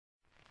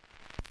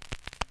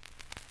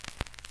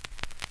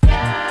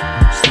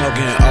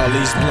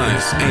these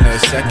blunts, ain't a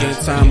second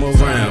time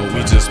around.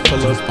 We just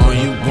pull up on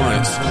you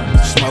once.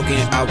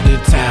 Smoking out the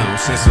town,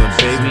 since a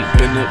baby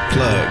been a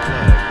plug.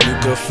 You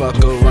could fuck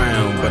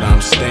around, but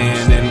I'm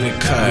staying in the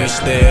cut. We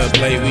stay up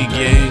late, we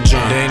getting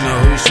drunk. They know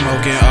who's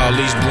smoking all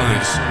these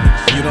blunts.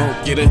 You don't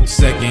get a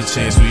second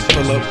chance, we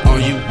pull up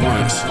on you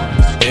once.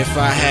 If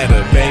I had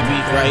a baby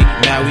right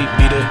now, we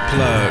be the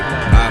plug.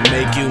 I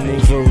make you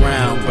move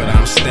around, but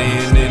I'm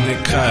staying in the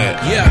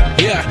cut.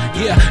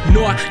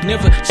 No, I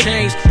never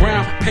changed.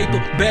 Brown paper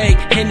bag,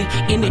 Henny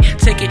in it,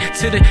 take it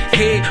to the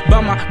head.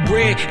 Buy my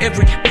bread,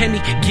 every penny,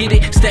 get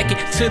it, stack it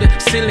to the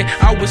ceiling.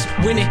 I was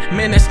winning,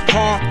 man, that's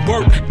hard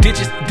work.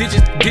 Digits,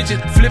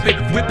 flip it,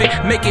 whip it,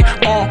 make it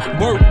all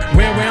work.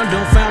 Ran around,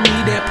 don't find me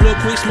that plug,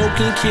 quick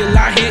smoking, kill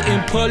out here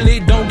in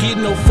public. Don't get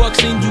no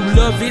fucks and you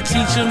love it.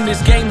 Teach them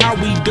this game, how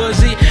we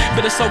does it.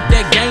 Better soak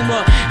that game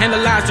up,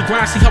 analyze the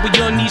grind, see how we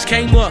young knees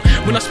came up.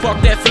 When I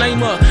spark that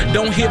flame up,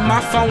 don't hit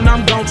my phone,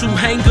 I'm going to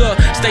hang up.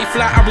 Stay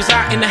fly, I was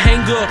out in the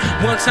hangar.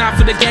 One time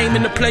for the game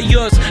and the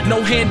players.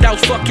 No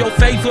handouts, fuck your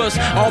favors.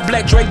 All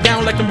black Drake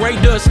down like them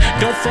Raiders.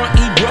 Don't front,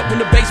 erupt when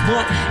the bass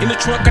bump. In the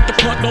trunk, got the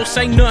punk, don't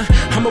say none.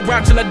 I'ma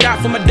ride till I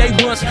die for my day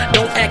ones.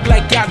 Don't act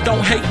like y'all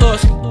don't hate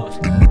us. In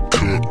the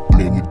cut,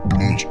 blow with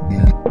blunts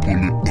when we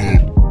pull it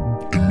up.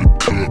 In the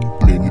cut,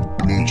 blow with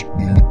blunts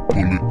when we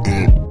pull it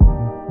up.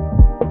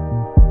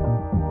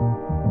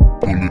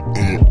 Pull it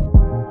up.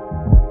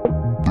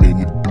 Blow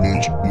with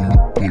blunts when we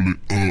pull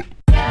it up.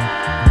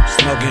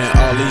 Smoking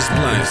all these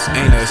blunts,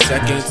 ain't a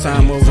second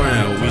time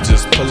around. We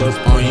just pull up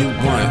on you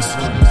once.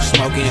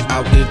 Smoking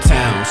out the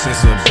town,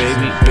 since a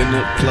baby been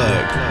a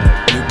plug.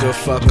 You could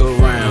fuck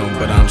around,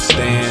 but I'm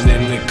staying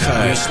in the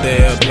cut. We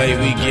stay up late,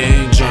 we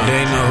getting drunk.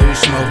 They know who's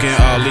smoking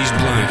all these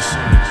blunts.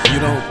 You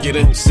don't get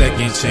a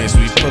second chance,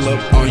 we pull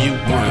up on you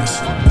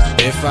once.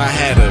 If I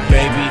had a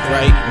baby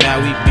right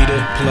now, we be the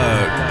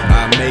plug.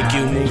 I make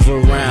you move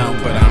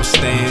around, but I'm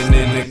staying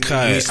in the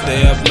cut. We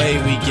stay up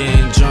late, we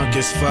getting drunk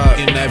as fuck.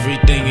 And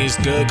everything is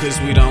good, cause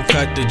we don't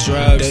cut the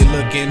drugs. They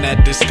looking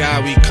at the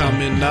sky, we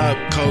coming up.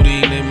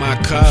 Codeine in my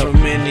cup.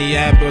 From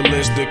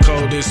Minneapolis, the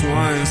coldest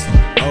ones.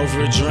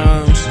 Over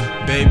drums,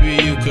 baby,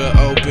 you could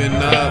open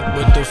up.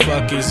 What the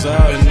fuck is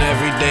up? And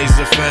every day's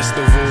a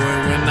festival,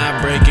 and we're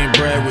not breaking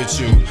bread with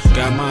you.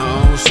 Got my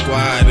own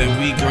squad, and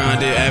we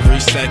grind it every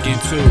second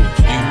too.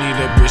 You need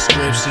a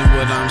prescription,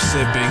 what I'm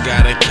sipping,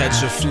 gotta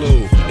catch a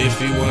flu. If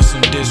you want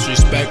some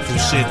disrespectful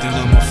shit, then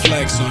I'ma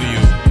flex on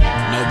you.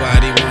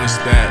 Nobody wants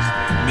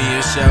that. Me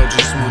and Shel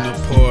just wanna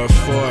pour a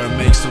four,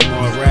 make some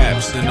more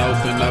raps, then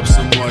open up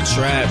some more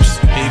traps.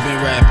 He been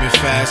rapping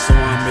fast, so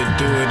I'ma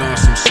do it on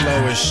some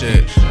slower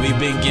shit. We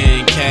been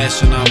getting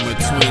cash, and I'm a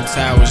Twin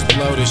Towers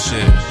blow the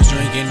shit.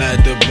 Drinking at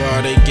the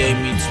bar, they gave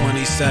me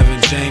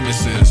 27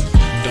 Jamesons.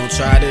 Don't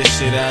try this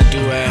shit I do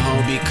at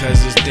home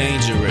because it's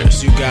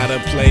dangerous. You gotta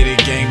play the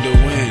game to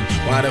win.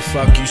 Why the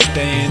fuck you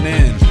staying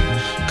in?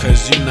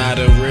 Cause you not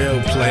a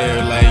real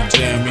player like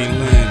Jeremy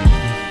Lin.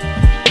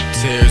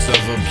 Tears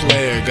of a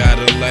player,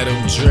 gotta let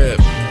them drip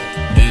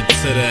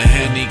into the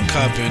Henny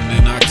cup, and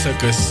then I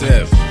took a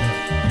sip.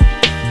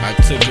 I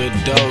took a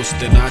dose,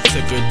 then I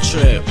took a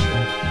trip.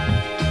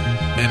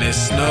 And it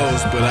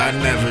snows, but I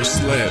never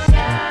slip.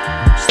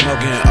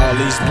 Smoking all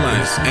these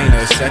blunts, ain't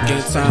a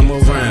second time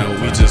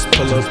around. We just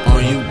pull up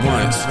on you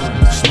once.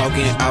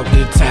 Smoking out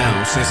the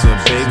town, since a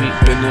baby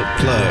been a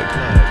plug.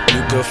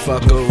 You could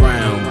fuck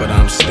around, but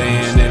I'm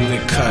staying in the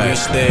cut. We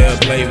stay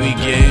up late, we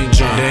getting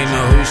drunk. They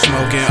know who's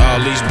smoking all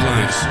these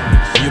blunts.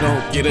 You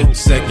don't get a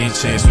second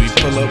chance, we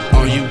pull up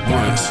on you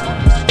once.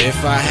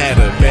 If I had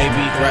a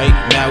baby right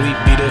now, we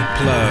be the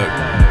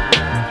plug.